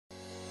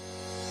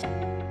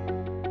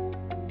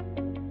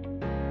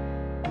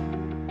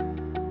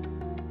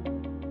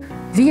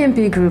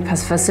VMP Group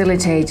has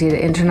facilitated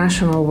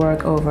international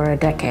work over a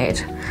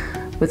decade,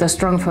 with a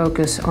strong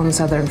focus on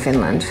southern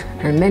Finland,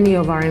 and many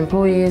of our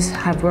employees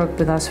have worked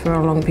with us for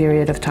a long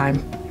period of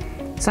time.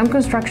 Some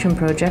construction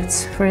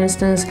projects, for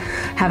instance,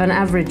 have an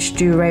average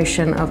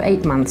duration of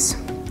 8 months.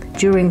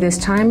 During this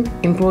time,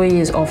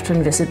 employees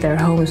often visit their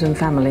homes and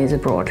families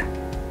abroad.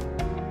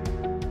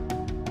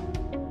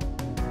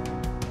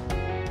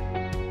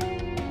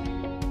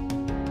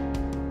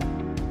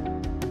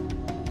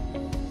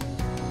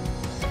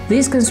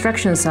 These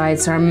construction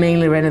sites are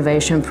mainly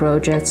renovation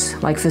projects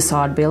like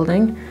facade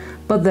building,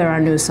 but there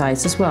are new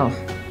sites as well.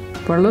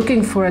 We're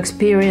looking for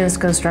experienced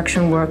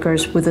construction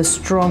workers with a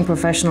strong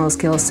professional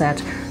skill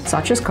set,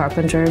 such as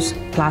carpenters,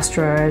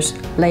 plasterers,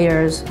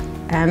 layers,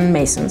 and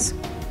masons.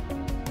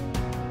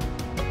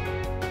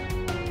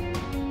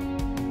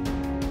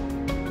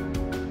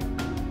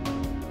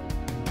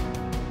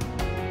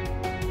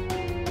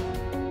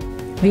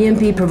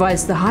 VMP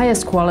provides the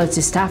highest quality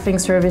staffing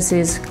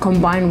services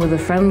combined with a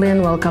friendly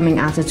and welcoming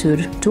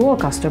attitude to all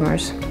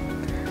customers.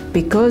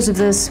 Because of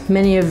this,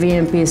 many of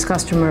VMP's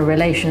customer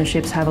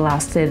relationships have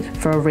lasted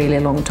for a really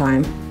long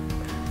time.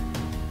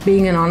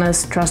 Being an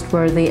honest,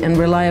 trustworthy and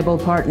reliable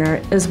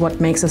partner is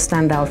what makes us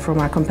stand out from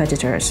our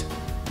competitors.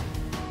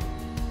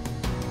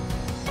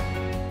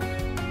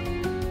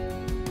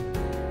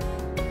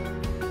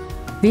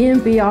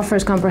 VMP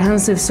offers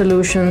comprehensive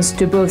solutions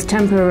to both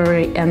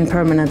temporary and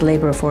permanent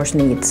labor force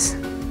needs.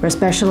 We're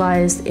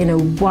specialized in a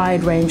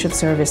wide range of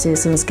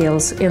services and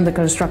skills in the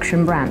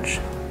construction branch.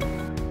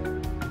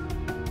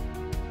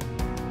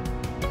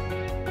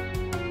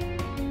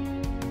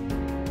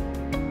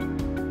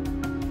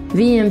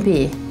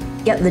 VMP,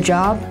 get the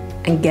job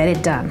and get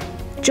it done.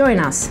 Join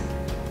us!